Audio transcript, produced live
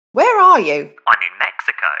Where are you? I'm in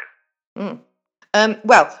Mexico.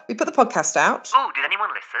 Well, we put the podcast out. Oh, did anyone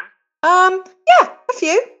listen? Yeah, a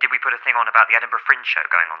few. Did we put a thing on about the Edinburgh Fringe show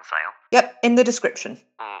going on sale? Yep, in the description.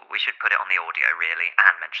 Oh, we should put it on the audio, really,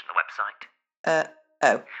 and mention the website.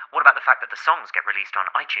 Oh. What about the fact that the songs get released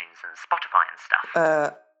on iTunes and Spotify and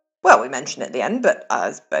stuff? Well, we mentioned it at the end, but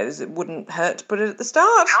I suppose it wouldn't hurt to put it at the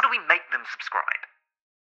start. How do we make them subscribe?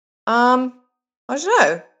 I don't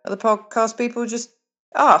know. Other podcast people just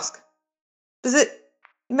ask. Does it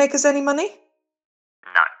make us any money?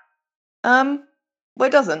 No. Well,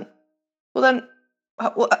 it doesn't. Well then,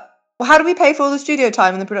 how do we pay for all the studio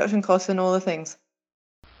time and the production costs and all the things?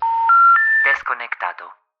 Desconectado.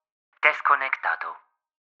 Desconectado.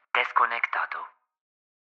 Desconectado.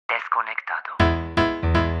 Desconectado.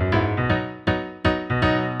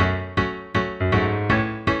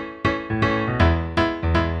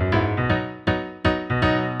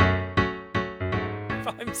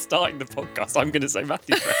 I'm starting the podcast. I'm going to say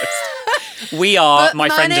Matthew first. We are my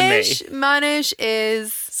friend and me. Manish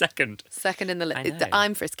is Second in the I know. list.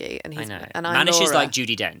 I'm Frisky and he's I know. and I'm Manish Laura. is like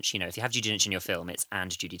Judi Dench. You know, if you have Judi Dench in your film, it's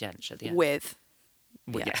and Judi Dench at the end. With.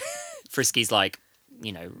 Yeah. Frisky's like,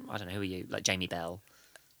 you know, I don't know, who are you? Like Jamie Bell.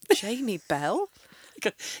 Jamie Bell?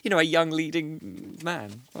 You know, a young leading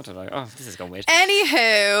man. I don't know. Oh, this has gone weird.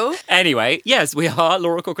 Anywho. Anyway, yes, we are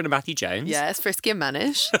Laura Corcoran and Matthew Jones. Yes, Frisky and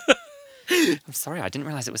Manish. I'm sorry, I didn't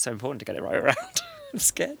realise it was so important to get it right around. I'm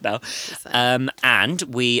scared now. And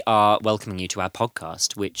we are welcoming you to our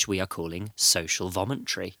podcast, which we are calling Social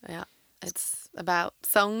Vomitry. Yeah, it's about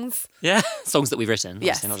songs. Yeah, songs that we've written.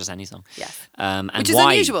 Yes. Obviously, not just any song. Yes. And which is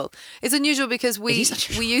why... unusual. It's unusual because we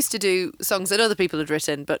unusual. used to do songs that other people had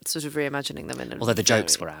written, but sort of reimagining them. Although the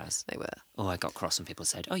jokes were ours. They were. Oh, I got cross when people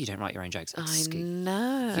said, "Oh, you don't write your own jokes." I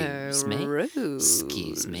know. Excuse me. Rude.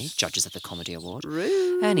 Excuse me. Judges of the Comedy Award.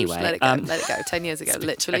 Rude. Anyway, let it go. Let it go. 10 years ago.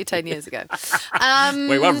 Literally 10 years ago.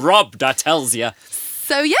 We were robbed, I tells you.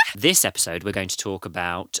 So yeah. This episode, we're going to talk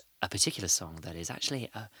about a particular song that is actually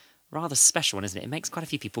a rather special one, isn't it? It makes quite a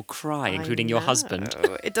few people cry, including your husband.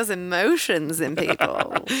 It does emotions in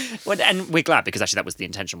people. Well, and we're glad because actually that was the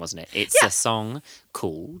intention, wasn't it? It's a song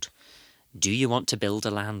called "Do You Want to Build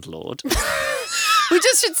a Landlord?" We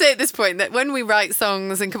just should say at this point that when we write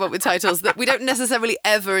songs and come up with titles, that we don't necessarily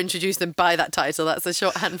ever introduce them by that title. That's a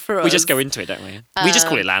shorthand for us. We just go into it, don't we? We just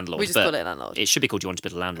call it Landlord. We just call it Landlord. It should be called "Do You Want to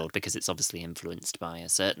Build a Landlord?" because it's obviously influenced by a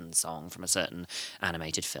certain song from a certain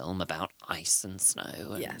animated film about ice and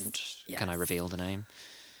snow. And can I reveal the name?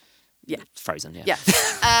 Yeah. Frozen, yeah.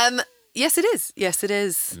 Yeah. Yes, it is. Yes, it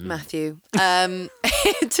is, Matthew.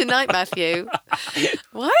 Tonight, Matthew.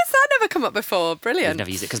 Why has that never come up before? Brilliant. I've never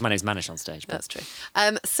used it because my name's Manish on stage. But... That's true.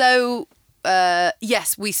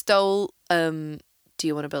 Yes, we stole Do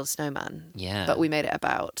You Want to Build a Snowman? Yeah. But we made it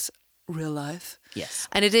about real life. Yes.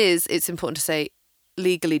 And it's important to say,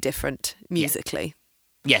 legally different musically.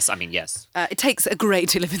 Yes, I mean, yes. It takes a great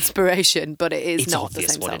deal of inspiration, but it's not obvious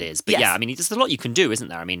the same what song. it is. But yeah, I mean, there's a lot you can do, isn't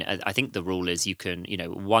there? I mean, I think the rule is you can,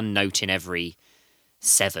 one note in every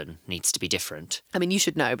 7 needs to be different. I mean, you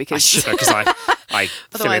should know because... I should know because I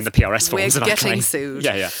fill in the PRS forms and I claim. We're getting sued.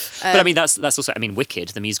 Yeah. But I mean, that's also, I mean, Wicked,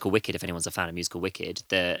 the musical Wicked, if anyone's a fan of musical Wicked,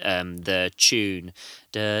 the tune,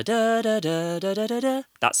 da da da da da da da,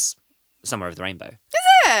 that's Somewhere Over the Rainbow. Is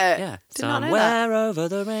it? Yeah. Did not know that. Somewhere over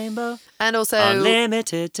the rainbow. And also...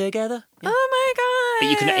 Unlimited together. Yeah. Oh my God.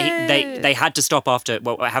 But you can. They had to stop after.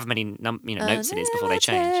 Well, however many notes it is before they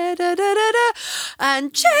change.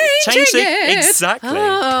 And changing it. Exactly.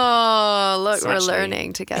 Oh, look, It's we're actually-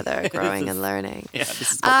 learning together, growing and learning. Yeah,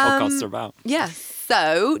 this is what podcasts are about. Yeah.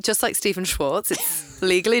 So, just like Stephen Schwartz, it's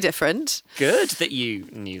legally different. Good that you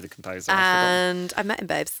knew the composer. And I met him,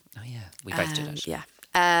 babes. Oh yeah, we both did actually. Yeah.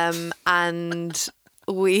 And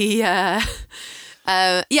we,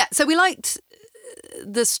 so we liked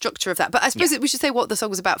the structure of that. But I suppose we should say what the song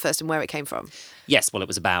was about first and where it came from. Yes, well, it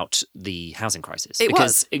was about the housing crisis. It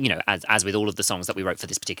because, as with all of the songs that we wrote for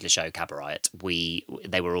this particular show, Cabaret,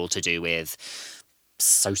 they were all to do with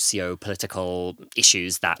socio-political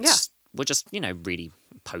issues that were just, really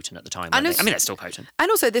potent at the time. I mean, they're still potent.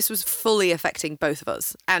 And also this was fully affecting both of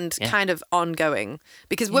us and kind of ongoing.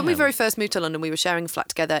 Because when we very first moved to London, we were sharing a flat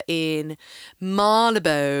together in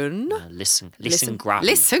Marylebone. Listen Grove.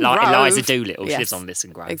 Listen Grove. Eliza Doolittle. She lives on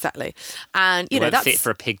Listen Grove. Exactly. And, that's fit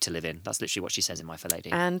for a pig to live in. That's literally what she says in My Fair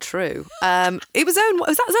Lady. And true. It was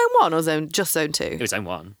that zone 1 or just zone 2? It was zone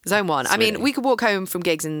 1. Zone 1. I mean, we could walk home from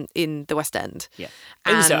gigs in the West End. Yeah.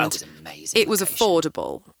 It was amazing. It was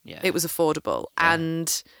affordable. Yeah. It was affordable. Yeah.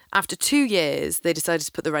 And after 2 years, they decided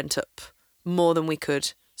to put the rent up more than we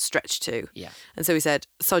could stretch to. Yeah. And so we said,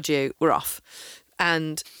 sod you, we're off.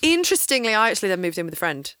 And interestingly, I actually then moved in with a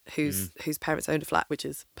friend whose parents owned a flat, which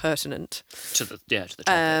is pertinent. To the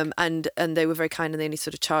topic. And they were very kind, and they only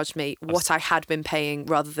sort of charged me what I had been paying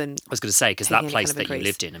rather than. I was going to say, because that taking any place kind of that you increase.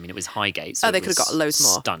 lived in, I mean, it was Highgate. So Oh, they it could have was got loads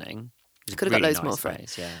more. Stunning. Could have got loads more for it.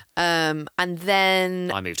 place, yeah. And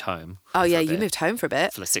then. I moved home. Oh, for yeah, a you bit. moved home for a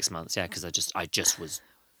bit. For like 6 months, yeah, because I just was.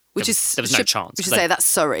 Which there was no chance. We should say that's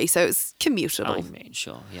Surrey, so it's commutable. I mean,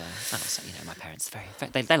 sure, yeah. And also, my parents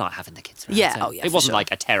they like having the kids around. Yeah, so yeah, it for wasn't sure.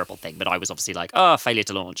 like a terrible thing, but I was obviously like, failure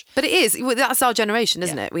to launch. But it is. Well, that's our generation,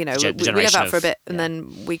 isn't it? You know, we live generation out for a of- bit and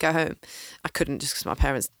then we go home. I couldn't just because my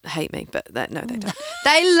parents hate me, but no, they don't.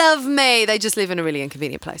 They love me. They just live in a really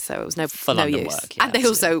inconvenient place, so it was no London use. work, yeah, and they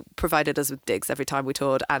absolutely. also provided us with digs every time we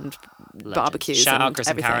toured and barbecues Shout and out Chris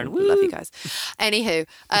and everything. Karen. Woo! Love you guys. Anywho,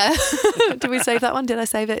 did we save that one? Did I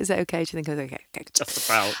save it? Is it okay? Do you think it was okay? Okay. Just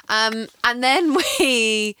about. And then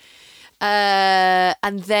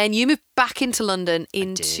and then you moved back into London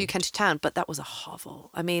into did. County Town, but that was a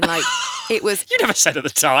hovel. I mean, like it was. You never said at the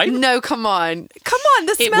time. No, come on.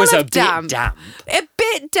 The It smell was of a bit damp. A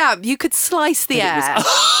bit damp. You could slice the air.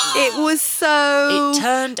 It was so. It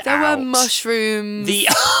turned there out were mushrooms the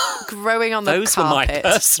growing on the those were my carpet.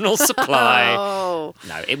 personal supply. Oh.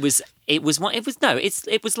 No, it was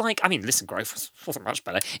like, I mean, listen, growth wasn't much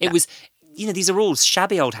better. It was, these are all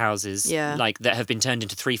shabby old houses, like that have been turned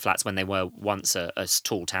into 3 flats when they were once a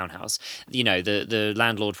tall townhouse. The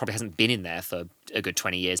landlord probably hasn't been in there for a good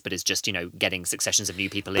 20 years, but is just, getting successions of new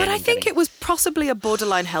people in. But I think it was possibly a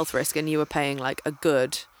borderline health risk, and you were paying like a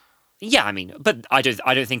good. Yeah, I mean, but I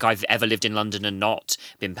don't think I've ever lived in London and not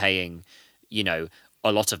been paying,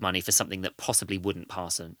 a lot of money for something that possibly wouldn't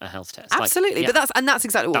pass a health test. Absolutely, Like, but that's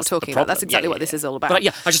exactly what That's we're the talking about. That's problem. exactly Yeah, what yeah, this yeah. is all about. But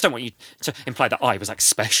I just don't want you to imply that I was like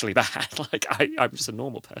especially bad. Like I'm just a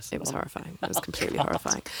normal person. It was horrifying. It was completely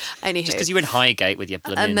horrifying. Anywho, Just because you were in Highgate with your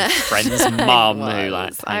blooming then- friend's mum who I like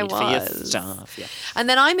was, I paid for your was. stuff. Yeah. and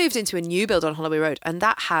then I moved into a new build on Holloway Road, and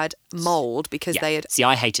that had mould because Yeah. they had See,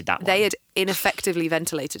 I hated that one. they had ineffectively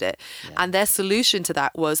ventilated it, and their solution to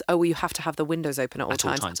that was, you have to have the windows open at all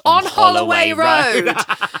times on Holloway Holloway Road,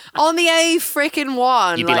 on the A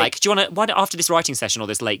one. You'd be like, do you want to? Why don't, after this writing session or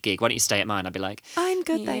this late gig, why don't you stay at mine? I'd be like, I'm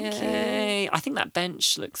good, thank you. "Yay." I think that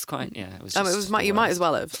bench looks quite. Yeah, it was. Just It was. the You might worst. as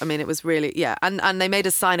well have. I mean, it was really, And they made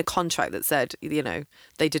us sign a contract that said,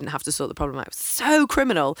 they didn't have to sort the problem out. It was so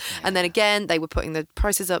criminal. Yeah. And then again, they were putting the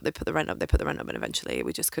prices up. They put the rent up. And eventually,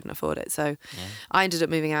 we just couldn't afford it. So, I ended up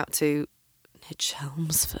moving out to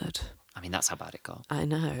Chelmsford. I mean, that's how bad it got. I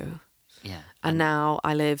know. Yeah. And now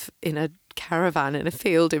I live in a caravan in a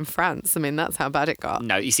field in France. I mean, that's how bad it got.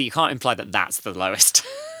 No, you see, you can't imply that that's the lowest.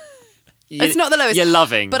 It's not the lowest. You're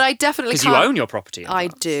loving, but I definitely because can't. you own your property. in I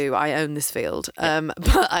France. do. I own this field, and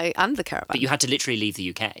the caravan. But you had to literally leave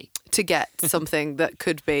the UK, to get something that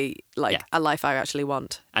could be like Yeah. a life I actually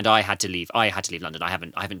want. and I had to leave. I had to leave London. I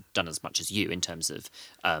haven't done as much as you in terms of,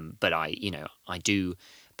 but I do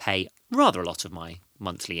pay rather a lot of my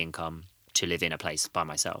monthly income to live in a place by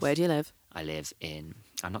myself. Where do you live? I live in.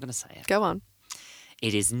 I'm not going to say it. Go on.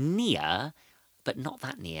 It is near, but not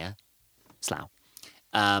that near, Slough.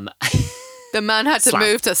 The man had to Slough.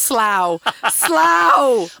 move to Slough.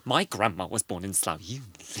 Slough! My grandma was born in Slough. You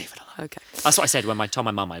live it alone. Okay. That's what I said when I told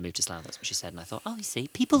my mum I moved to Slough. That's what she said, and I thought, you see,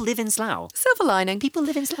 people live in Slough. Silver lining. People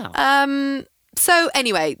live in Slough. So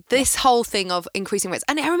anyway, this whole thing of increasing rates.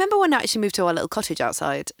 And I remember when I actually moved to our little cottage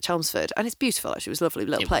outside Chelmsford, and it's beautiful actually. It was a lovely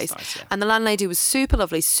little It was place. nice, yeah. And the landlady was super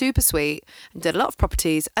lovely, super sweet, and did a lot of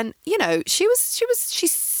properties. And she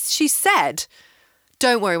said,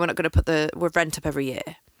 "Don't worry, we're not going to put the rent up every year."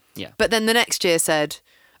 Yeah. But then the next year said,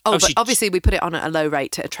 but obviously we put it on at a low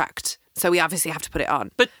rate to attract, so we obviously have to put it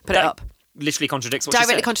on. But put it up. Literally contradicts what she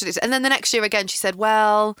Directly said. contradicts. And then the next year again, she said,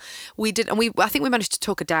 well, we did, and I think we managed to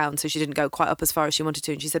talk her down, so she didn't go quite up as far as she wanted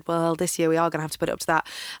to. And she said, well, this year we are going to have to put it up to that.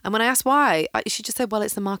 And when I asked why, she just said, well,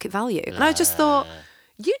 it's the market value. And I just thought,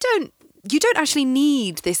 you don't actually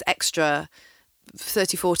need this extra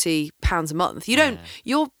 30-40 pounds a month. You don't.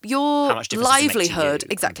 Your How much difference does it make to livelihood, you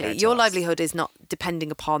exactly. compared to Your us? livelihood livelihood is not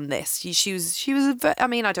depending upon this. She was. I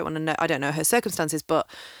mean, I don't know her circumstances, but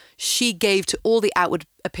she gave to all the outward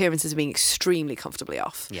appearances of being extremely comfortably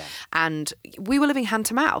off. Yeah. And we were living hand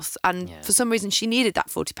to mouth, and for some reason she needed that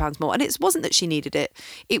 £40 more. And it wasn't that she needed it;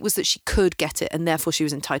 it was that she could get it, and therefore she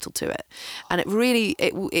was entitled to it. And it really,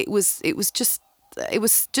 it was just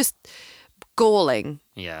galling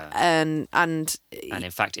Yeah. And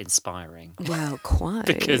in fact, inspiring. Well, quite.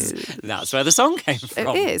 Because that's where the song came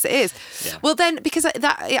from. It is. Yeah. Well, then, because it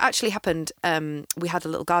actually happened, we had a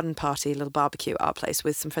little garden party, a little barbecue at our place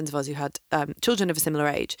with some friends of ours who had children of a similar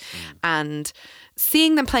age. And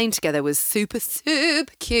seeing them playing together was super,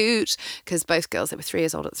 super cute because both girls, they were 3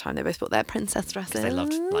 years old at the time, they both bought their princess dresses. They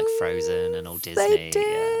loved like Frozen and all Disney. They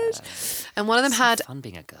did. Yeah. And one of them had... fun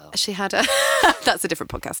being a girl. She had a... That's a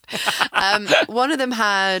different podcast. One of them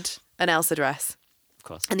had an Elsa dress. Of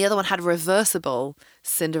course. And the other one had reversible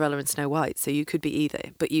Cinderella and Snow White, so you could be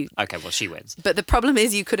either. But you... Okay, well, she wins. But the problem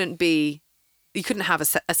is you couldn't have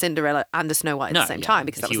a Cinderella and a Snow White at the same time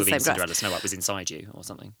because that was the same dress. Cinderella, Snow White was inside you or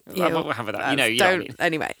something. Yeah, What happened with that? don't. What I mean.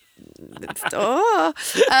 Anyway.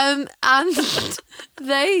 And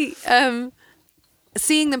they...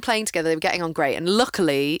 seeing them playing together, they were getting on great. And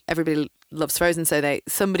luckily, everybody loves Frozen, so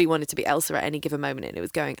somebody wanted to be Elsa at any given moment, and it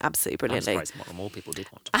was going absolutely brilliantly. I'm surprised more people did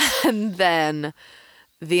want to. And then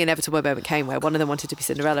the inevitable moment came where one of them wanted to be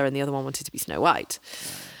Cinderella and the other one wanted to be Snow White.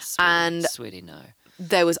 Sweetie, no.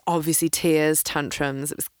 There was obviously tears,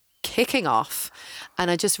 tantrums. It was kicking off. And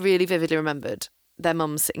I just really vividly remembered their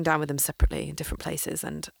mums sitting down with them separately in different places.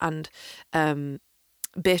 And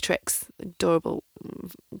Beatrix, adorable,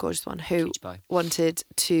 gorgeous one, who wanted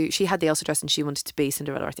to... She had the Elsa dress and she wanted to be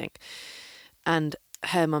Cinderella, I think. And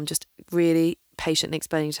her mum just really patiently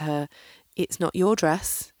explaining to her, it's not your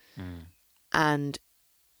dress. And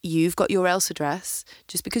you've got your Elsa dress.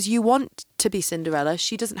 Just because you want to be Cinderella,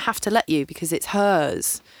 she doesn't have to let you because it's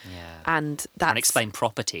hers. Yeah. And that's... And explain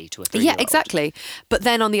property to a 3-year-old. Yeah, exactly. But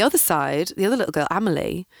then on the other side, the other little girl,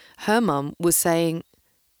 Amelie, her mum was saying,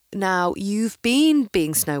 now, you've been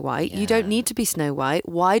being Snow White. You don't need to be Snow White.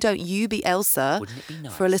 Why don't you be Elsa Wouldn't it be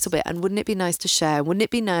nice? for a little bit? And wouldn't it be nice to share? Wouldn't it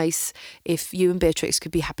be nice if you and Beatrix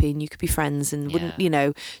could be happy and you could be friends? And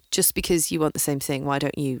wouldn't, just because you want the same thing, why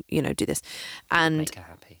don't you, do this? And make her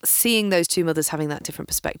happy. Seeing those two mothers having that different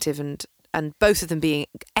perspective and both of them being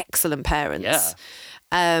excellent parents.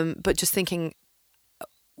 Yeah. But just thinking...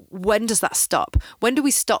 When does that stop? When do we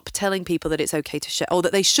stop telling people that it's okay to share or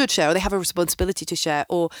that they should share or they have a responsibility to share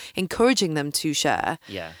or encouraging them to share?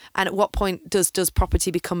 Yeah. And at what point does property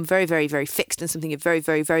become very, very, very fixed and something you're very,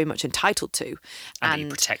 very, very much entitled to? And you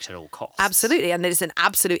protect at all costs. Absolutely. And it's an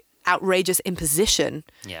absolute outrageous imposition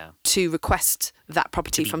to request that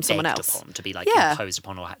property from someone else. Upon, to be imposed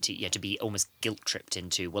upon or to be almost guilt tripped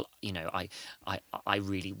into, well, I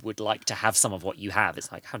really would like to have some of what you have.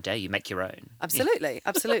 It's like, how dare you make your own? Absolutely.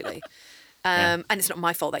 Absolutely. And it's not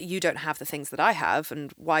my fault that you don't have the things that I have,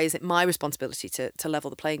 and why is it my responsibility to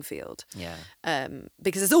level the playing field? Yeah.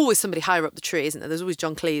 Because there's always somebody higher up the tree, isn't there? There's always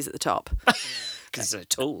John Cleese at the top. Because they're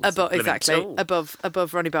tools. Exactly.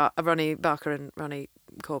 Above Ronnie Barker and Ronnie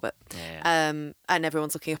Corbett. Yeah. And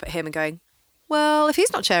everyone's looking up at him and going, well, if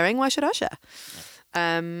he's not sharing, why should I share?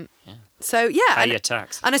 So pay your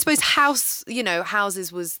tax. And I suppose houses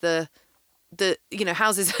was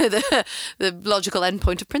houses are the logical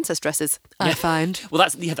endpoint of princess dresses, I find. Well,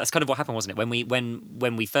 that's kind of what happened, wasn't it?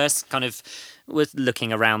 When we first kind of was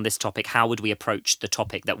looking around this topic, how would we approach the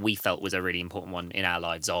topic that we felt was a really important one in our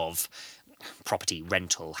lives of property,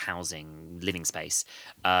 rental, housing, living space?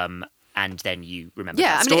 And then you remember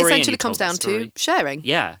that story. It essentially comes down to sharing.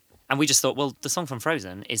 Yeah. And we just thought, well, the song from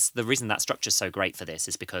Frozen is the reason that structure's so great for this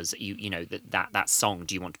is because that song,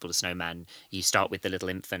 Do You Want to Build a Snowman? You start with the little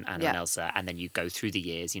infant Anna and Elsa, and then you go through the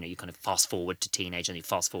years. You kind of fast forward to teenage, and you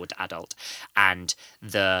fast forward to adult, and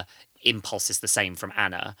the impulse is the same from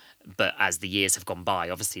Anna, but as the years have gone by,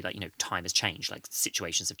 obviously, time has changed,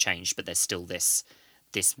 situations have changed, but there's still this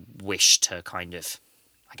wish to kind of,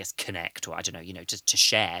 I guess, connect, or I don't know, to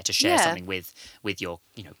share something with your,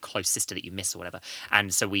 close sister that you miss or whatever.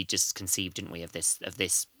 And so we just conceived, didn't we, of this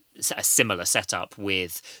a similar setup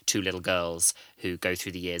with two little girls who go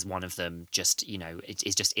through the years. One of them just,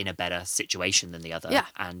 is just in a better situation than the other,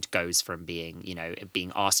 and goes from being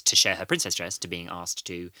asked to share her princess dress to being asked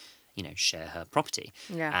to, share her property.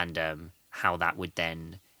 Yeah. And how that would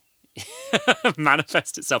then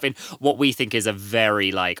manifest itself in what we think is a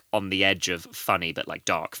very on the edge of funny, but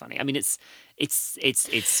dark funny. I mean, it's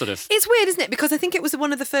sort of... It's weird, isn't it? Because I think it was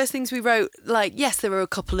one of the first things we wrote. Yes, there were a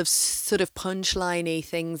couple of sort of punchline-y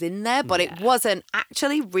things in there, but it wasn't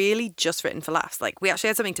actually really just written for laughs. We actually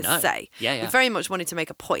had something to say. Yeah. We very much wanted to make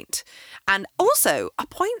a point. And also a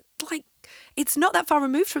point, it's not that far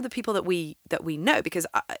removed from the people that we know, because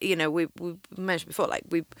we mentioned before,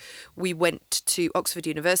 we went to Oxford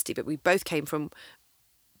University, but we both came from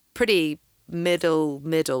pretty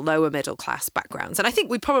lower middle class backgrounds. And I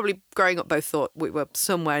think we probably, growing up, both thought we were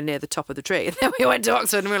somewhere near the top of the tree. And then we went to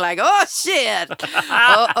Oxford and we were like, oh, shit.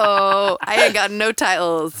 Uh-oh. I ain't got no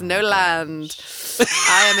titles, no land.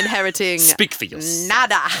 I am inheriting Speak for yourself.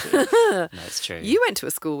 nada. No, it's true. You went to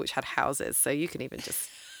a school which had houses, so you can even just...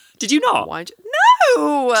 Did you not? No! Did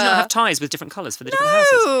you not have ties with different colours for the different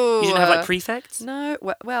houses? You didn't have like prefects? No.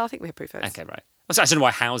 Well, I think we had prefects. Okay, right. I don't know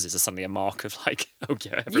why houses are suddenly a mark of like, oh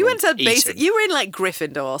yeah, You went to everyone's basic. eating. You were in like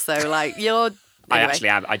Gryffindor, so like you're. I Anyway. actually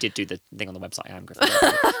am. I did do the thing on the website. I am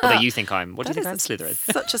Gryffindor. Although you think I'm... What do you think I'm? Slytherin.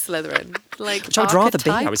 Such a Slytherin. Like, Which I would rather be.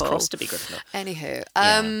 I was archetypal. crossed to be Gryffindor. Anywho.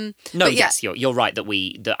 No, but yeah. yes, you're right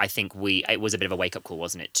that I think it was a bit of a wake-up call,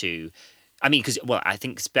 wasn't it, to... I mean, because, well, I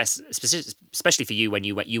think especially for you when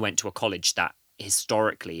you went to a college that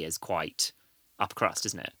historically is quite... upper crust,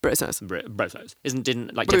 isn't it? Brasenose. Brasenose.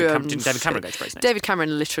 Didn't David Cameron go to Brasenose? David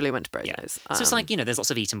Cameron literally went to Brasenose. Yeah. So it's like, there's lots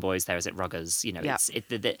of Eton boys there. Is it Ruggers?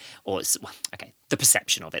 The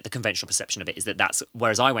perception of it, the conventional perception of it is that that's...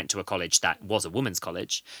 Whereas I went to a college that was a women's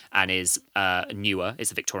college and is newer.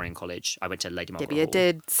 It's a Victorian college. I went to Lady Margaret Yeah, but you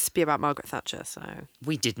Hall. did speak about Margaret Thatcher, so...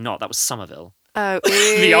 We did not. That was Somerville. Oh,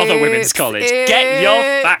 The other women's college. Get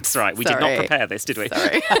your facts right. We did not Sorry. prepare this, did we?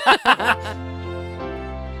 Sorry.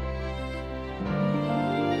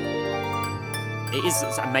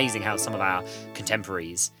 It's amazing how some of our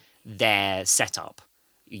contemporaries, their setup,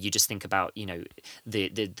 you just think about,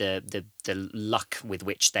 the luck with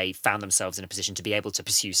which they found themselves in a position to be able to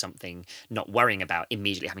pursue something, not worrying about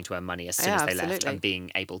immediately having to earn money as soon as they left, absolutely. and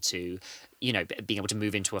being able to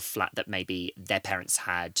move into a flat that maybe their parents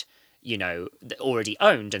had, already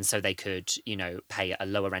owned, and so they could, pay a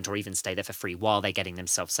lower rent or even stay there for free while they're getting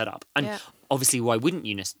themselves set up. And obviously, why wouldn't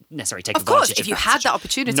you necessarily take advantage of that? If you had that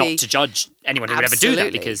opportunity. Not to judge anyone who would ever do that,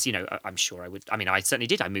 Absolutely. because, I'm sure I would. I mean, I certainly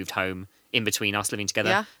did. I moved home in between us living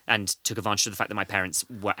together and took advantage of the fact that my parents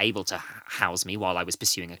were able to house me while I was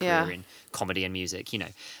pursuing a career in comedy and music,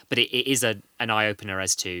 But it is an eye-opener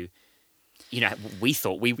as to... we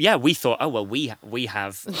thought, oh, well, we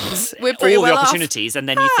have We're all pretty the well off. opportunities, and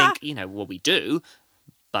then you think, well, we do,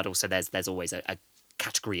 but also there's always a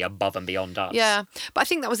category above and beyond us. Yeah, but I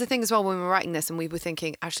think that was the thing as well when we were writing this, and we were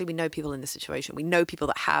thinking, actually, we know people in this situation. We know people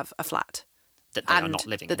that have a flat that they are not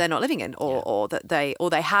living that in. they're not living in, or that they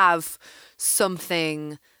have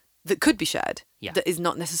something that could be shared that is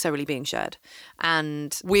not necessarily being shared.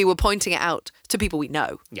 And we were pointing it out to people we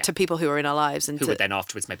know, to people who are in our lives. And who would then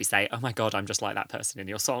afterwards maybe say, oh my God, I'm just like that person in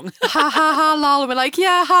your song. ha ha ha lol. And we're like,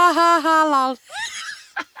 yeah, ha ha ha lol.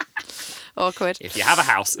 Awkward. If you have a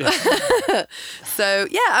house. So,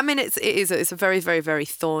 yeah, I mean, it's a very, very, very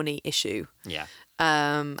thorny issue. Yeah.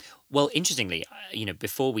 Well, interestingly,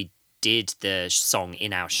 before we did the song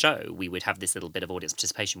in our show, we would have this little bit of audience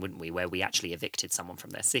participation, wouldn't we, where we actually evicted someone from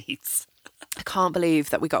their seats. I can't believe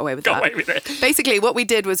that we got away with that. Got away with it. Basically, what we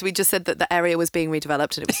did was we just said that the area was being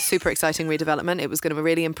redeveloped, and it was a super exciting redevelopment. It was going to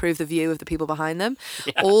really improve the view of the people behind them.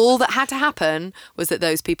 Yeah. All that had to happen was that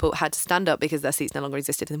those people had to stand up because their seats no longer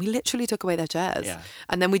existed, and we literally took away their chairs. Yeah.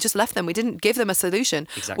 And then we just left them. We didn't give them a solution.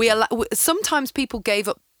 Exactly. Sometimes people gave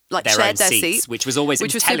up, like, their shared own their seats, seat, which was always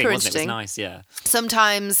which was telling, super wasn't it? It interesting. was nice, yeah.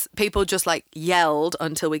 Sometimes people just like yelled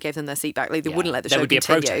until we gave them their seat back. Like, they wouldn't let the show continue.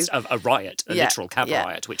 There would be a protest, a riot, a literal cab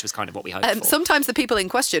riot, which was kind of what we hoped for. Sometimes the people in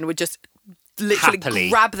question would just literally Happily.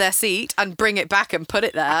 grab their seat and bring it back and put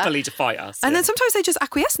it there. Happily to fight us. And then sometimes they just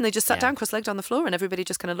acquiesced and they just sat down cross-legged on the floor, and everybody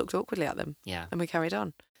just kind of looked awkwardly at them. Yeah. And we carried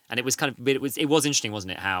on. And it was it was interesting,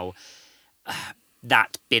 wasn't it, how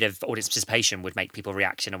that bit of audience participation would make people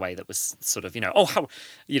react in a way that was sort of,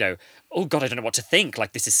 oh God, I don't know what to think.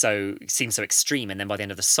 Like, this seems so extreme. And then by the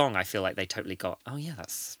end of the song, I feel like they totally got, oh yeah,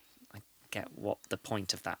 I get what the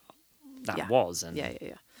point of that was. And,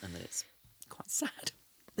 and that it's quite sad.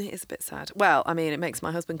 It is a bit sad. Well, I mean, it makes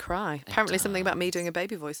my husband cry. Apparently something about me doing a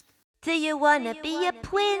baby voice. Do you wanna be a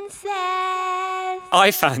princess?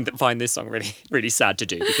 I find this song really, really sad to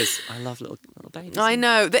do because I love little babies. I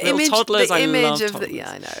know the little image. Toddlers, the I image love of toddlers. the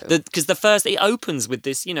I know because it opens with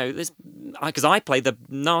this, because I play the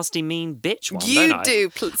nasty, mean bitch one. You don't I? do,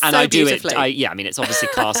 and so I do beautifully. it. I mean, it's obviously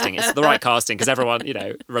casting. It's the right casting because everyone,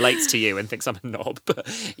 relates to you and thinks I'm a knob.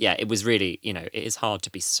 But yeah, it was really, it is hard to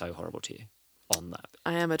be so horrible to you on that.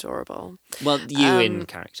 I am adorable. Well, you in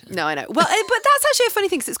character. No, I know. Well, but that's actually a funny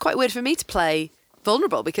thing because it's quite weird for me to play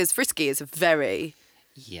vulnerable because Frisky is a very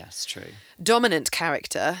true dominant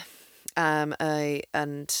character. And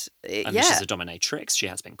she's a dominatrix. She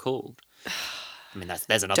has been called. I mean,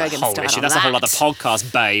 there's another Don't get me whole started issue. on That's a whole that. other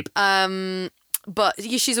podcast, babe. But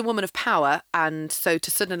she's a woman of power, and so to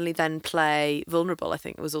suddenly then play vulnerable, I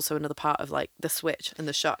think was also another part of like the switch and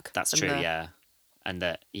the shock. That's and true, yeah. And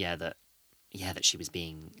that that she was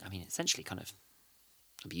being, essentially kind of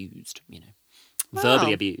abused,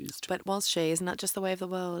 verbally abused. But was she? Isn't that just the way of the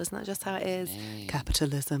world? Isn't that just how it is?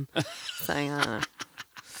 Capitalism. So,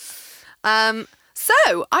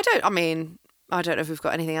 so I don't know if we've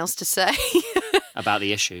got anything else to say about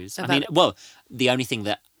the issues. The only thing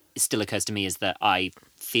that still occurs to me is that I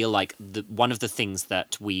feel like one of the things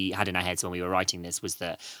that we had in our heads when we were writing this was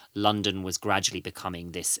that London was gradually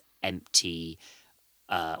becoming this empty,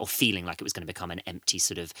 or feeling like it was going to become an empty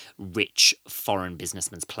sort of rich foreign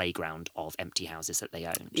businessman's playground of empty houses that they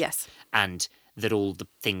owned. Yes. And that all the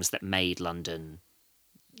things that made London,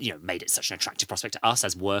 made it such an attractive prospect to us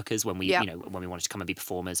as workers when we, when we wanted to come and be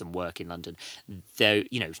performers and work in London, though,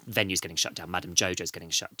 venues getting shut down, Madame Jojo's getting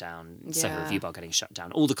shut down, Soho Revue Bar getting shut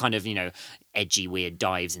down, all the kind of, edgy, weird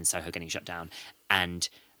dives in Soho getting shut down, and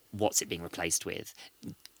what's it being replaced with?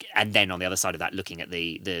 And then on the other side of that, looking at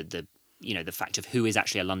the fact of who is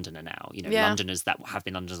actually a Londoner now. Londoners that have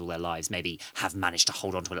been Londoners all their lives maybe have managed to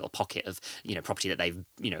hold on to a little pocket of, property that they've,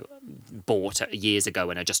 bought years ago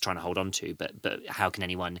and are just trying to hold on to. But how can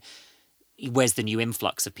anyone... Where's the new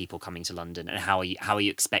influx of people coming to London, and how are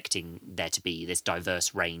you expecting there to be this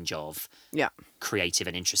diverse range of creative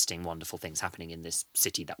and interesting, wonderful things happening in this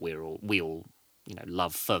city that we all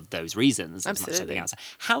love for those reasons? Absolutely. As much as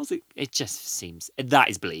how's it? It just seems that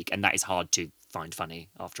is bleak, and that is hard to find funny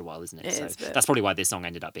after a while, isn't it? It is, that's probably why this song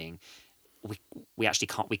ended up being. We actually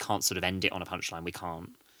can't sort of end it on a punchline. We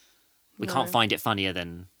can't find it funnier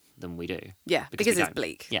than we do. Yeah, because it's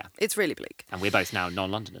bleak. Yeah, it's really bleak. And we're both now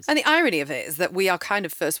non-Londoners. And the irony of it is that we are kind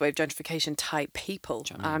of first wave gentrification type people.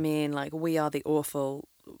 We are the awful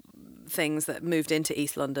things that moved into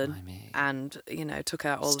East London and took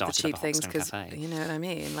out all of the cheap things because you know what I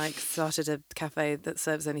mean, like started a cafe that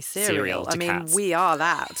serves only cereal. Cats. We are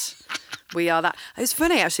that. It's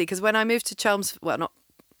funny actually because when I moved to Chelmsford, I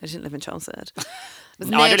didn't live in Chelmsford. I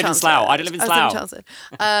don't live in Slough. I don't live in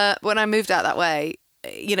Slough. When I moved out that way,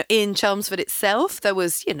 in Chelmsford itself, there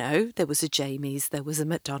was a Jamie's, there was a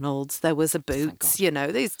McDonald's, there was a Boots,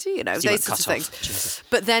 these sorts of things. Jesus.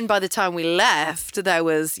 But then by the time we left, there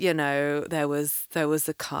was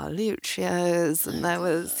the Carluccio's, and there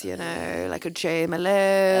was, like a J.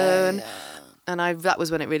 Malone. And that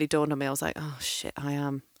was when it really dawned on me. I was like, oh shit,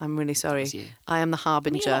 I'm really sorry. I am the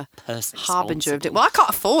harbinger of it. Well, I can't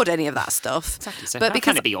afford any of that stuff. Exactly. So but how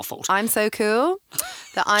because can it be your fault? I'm so cool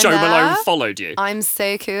that I'm Joe there. Malone followed you. I'm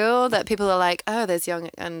so cool that people are like, oh, there's young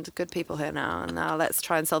and good people here now, and now let's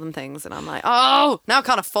try and sell them things. And I'm like, oh, now I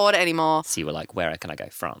can't afford it anymore. So you were like, where can I go?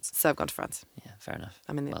 France. So I've gone to France. Yeah, fair enough.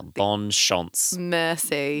 I'm in bon chance.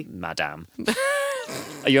 Merci. Madame.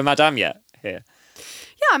 Are you a madame yet? Here.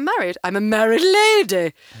 Yeah, I'm married. I'm a married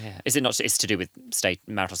lady. Yeah. Is it not? It's to do with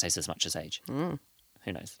marital status as much as age. Mm.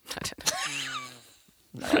 Who knows? I don't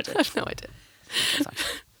know. No idea. No idea.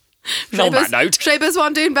 Okay, on that note. J'ai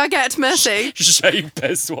besoin d'une baguette, merci. J'ai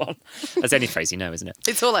besoin. That's the only phrase you know, isn't it?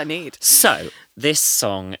 It's all I need. So, this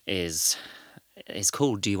song is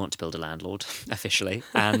called Do You Want to Build a Landlord, officially.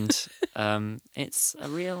 And it's a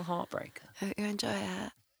real heartbreaker. Hope you enjoy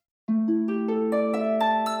it.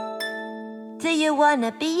 Do you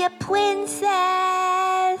wanna be a princess?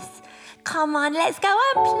 Come on, let's go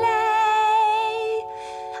and play.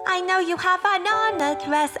 I know you have an Anna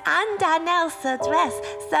dress and an Elsa dress,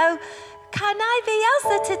 so can I be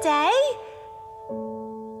Elsa today?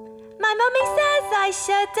 My mummy says I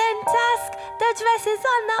shouldn't ask, the dresses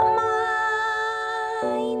are not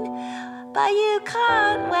mine. But you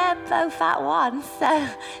can't wear both at once, so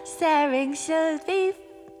sharing should be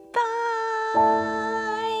fine.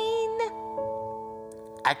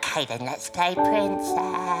 Okay, then let's play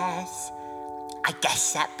princess. I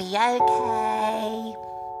guess that'd be okay.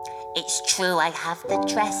 It's true I have the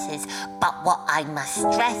dresses, but what I must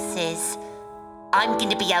stress is I'm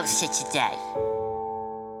gonna be Elsa today.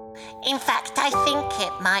 In fact, I think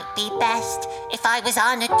it might be best if I was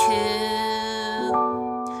Anna too.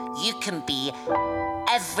 You can be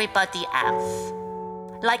everybody else.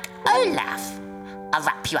 Like Olaf. I'll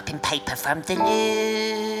wrap you up in paper from the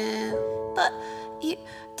loo. But you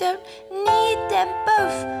don't need them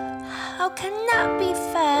both. How can that be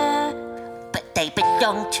fair? But they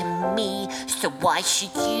belong to me, so why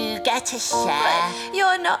should you get a share? But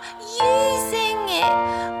you're not using it.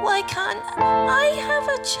 Why can't I have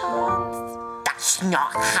a chance? That's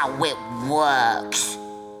not how it works.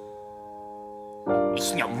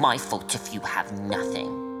 It's not my fault if you have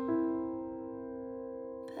nothing.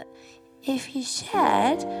 But if you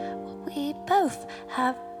shared, we both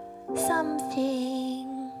have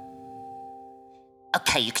something.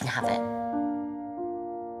 Okay, you can have it.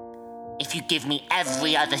 If you give me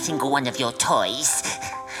every other single one of your toys.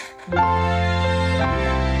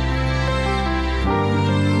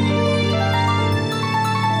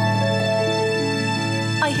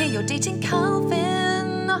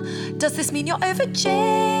 does this mean you're over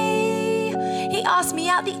Jay? He asked me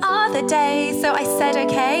out the other day, so I said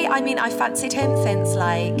okay. I mean, I fancied him since,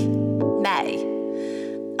 like, May.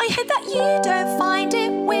 I hope that you don't find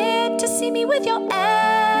it weird to see me with your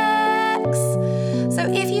ex. So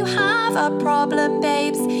if you have a problem,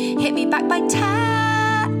 babes, hit me back by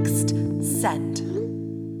text. Send.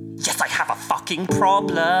 Yes, I have a fucking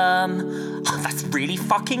problem. Oh, that's really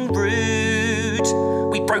fucking rude.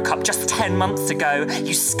 We broke up just 10 months ago,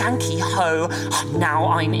 you skanky hoe. Oh, now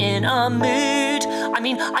I'm in a mood. I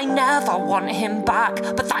mean, I never want him back,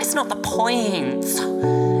 but that's not the point.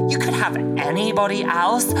 You could have anybody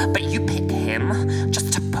else, but you pick him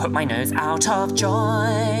just to put my nose out of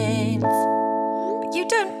joint. But you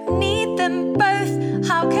don't need them both.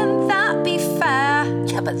 How can that be fair?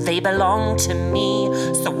 Yeah, but they belong to me,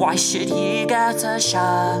 so why should you get a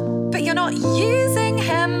share? But you're not using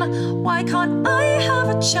him. Why can't I have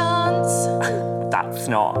a chance? That's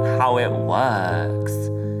not how it works.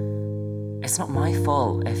 It's not my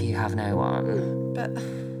fault if you have no one. But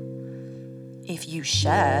if you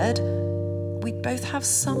shared, we'd both have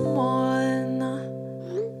someone.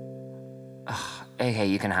 Okay,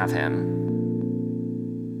 you can have him.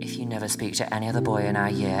 If you never speak to any other boy in our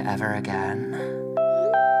year ever again.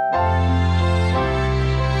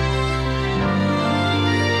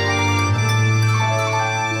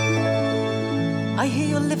 I hear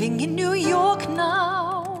you're living in New York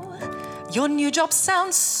now. Your new job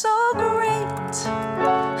sounds so great.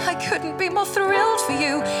 I couldn't be more thrilled for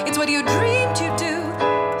you. It's what you dreamed you'd do.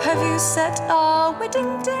 Have you set our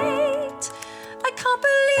wedding date? I can't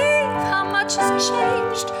believe how much has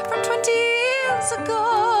changed from 20 years ago.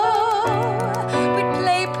 We'd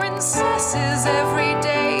play princesses every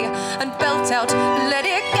day and belt out Let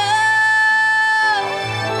It Go.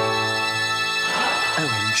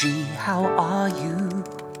 OMG, how are you?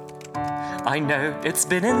 I know it's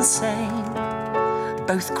been insane.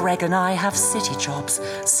 Both Greg and I have city jobs,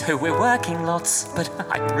 so we're working lots, but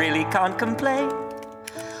I really can't complain.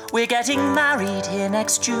 We're getting married here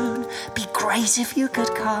next June. Be great if you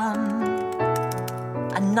could come.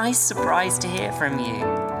 A nice surprise to hear from you.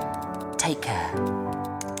 Take care.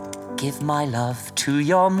 Give my love to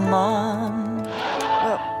your mum.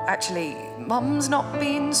 Well, actually, Mum's not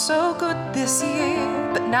been so good this year,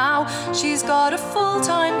 but now she's got a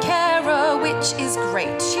full-time carer, which is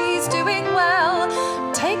great. She's doing well,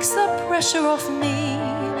 takes the pressure off me.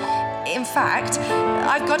 In fact,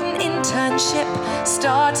 I've got an internship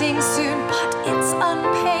starting soon, but it's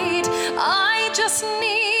unpaid. I just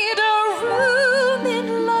need a room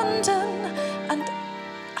in London, and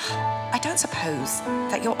I don't suppose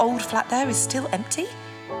that your old flat there is still empty?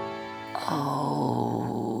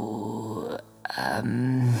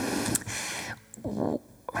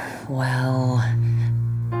 Well,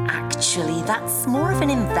 actually, that's more of an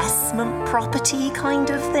investment property kind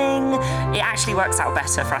of thing. It actually works out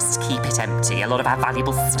better for us to keep it empty. A lot of our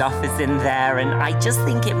valuable stuff is in there, and I just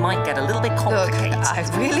think it might get a little bit complicated. Look,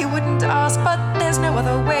 I really wouldn't ask, but there's no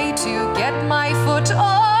other way to get my foot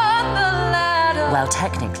on the ladder. Well,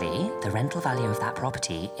 technically, the rental value of that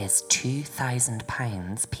property is £2,000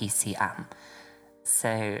 PCM.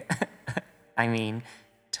 So, I mean,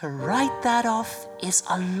 to write that off is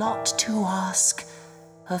a lot to ask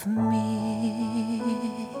of me.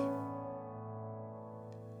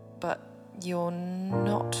 But you're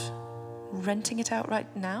not renting it out right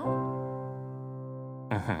now?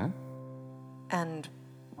 Mm-hmm. And,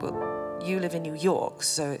 well, you live in New York,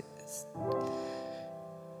 so it's...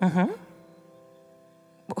 Mm-hmm.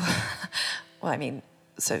 Well, I mean,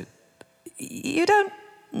 so you don't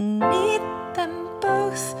need them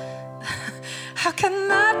both. How can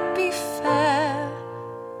that be fair?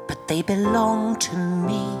 But they belong to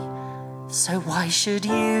me, so why should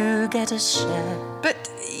you get a share? But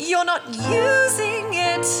you're not using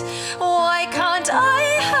it. Why can't I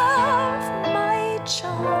have my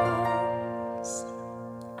chance?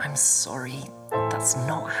 I'm sorry, that's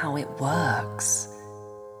not how it works.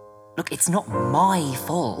 Look, it's not my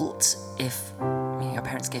fault if your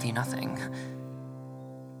parents gave you nothing.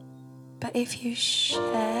 But if you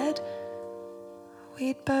shared,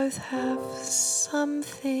 we'd both have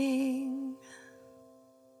something.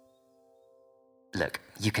 Look,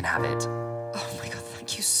 you can have it. Oh my God,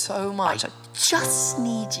 thank you so much. I just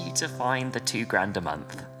need you to find the $2,000 a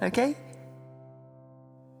month, okay?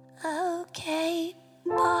 Okay,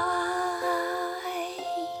 bye.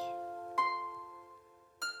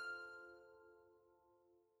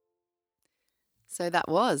 So that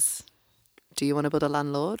was Do You Want to Build a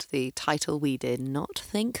Landlord? The title we did not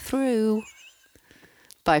think through.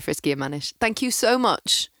 By Frisky and Manish. Thank you so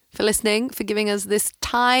much for listening, for giving us this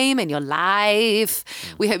time in your life.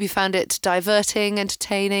 We hope you found it diverting,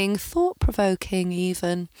 entertaining, thought-provoking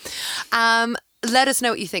even. Let us know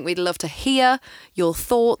what you think. We'd love to hear your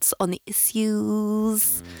thoughts on the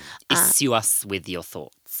issues. Issue us with your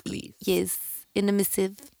thoughts, please. Yes, in a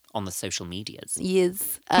missive. On the social medias.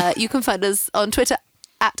 Yes. You can find us on Twitter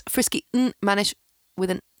at FriskyManish with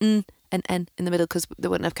an N and N in the middle because there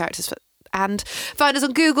weren't enough characters for. And find us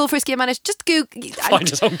on Google, Frisky and Manish. Just Google.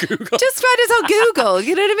 Find us on Google. Just find us on Google.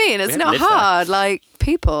 You know what I mean? It's not hard. There. Like,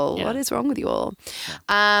 people, Yeah. what is wrong with you all?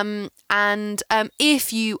 Yeah. And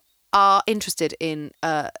if you are interested in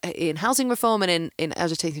housing reform and in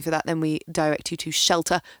agitating for that, then we direct you to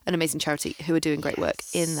Shelter, an amazing charity who are doing great work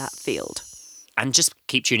in that field. And just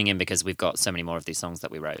keep tuning in because we've got so many more of these songs that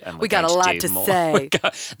we wrote. And We got a lot to say.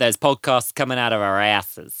 There's podcasts coming out of our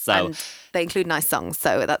asses. So And they include nice songs,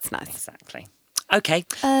 so that's nice. Exactly. Okay.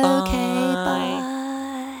 Bye.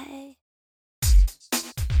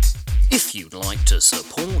 If you'd like to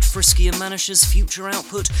support Frisky and Manish's future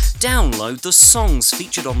output, download the songs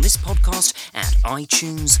featured on this podcast at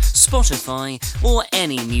iTunes, Spotify, or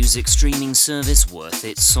any music streaming service worth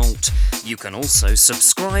its salt. You can also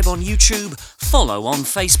subscribe on YouTube, follow on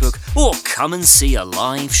Facebook, or come and see a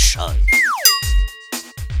live show.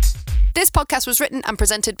 This podcast was written and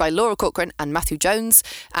presented by Laura Corcoran and Matthew Jones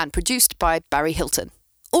and produced by Barry Hilton.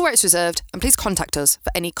 All rights reserved, and please contact us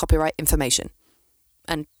for any copyright information.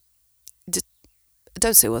 And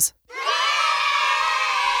don't sue us.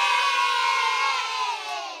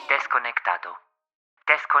 Desconectado.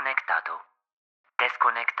 Desconectado.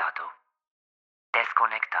 Desconectado.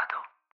 Desconectado.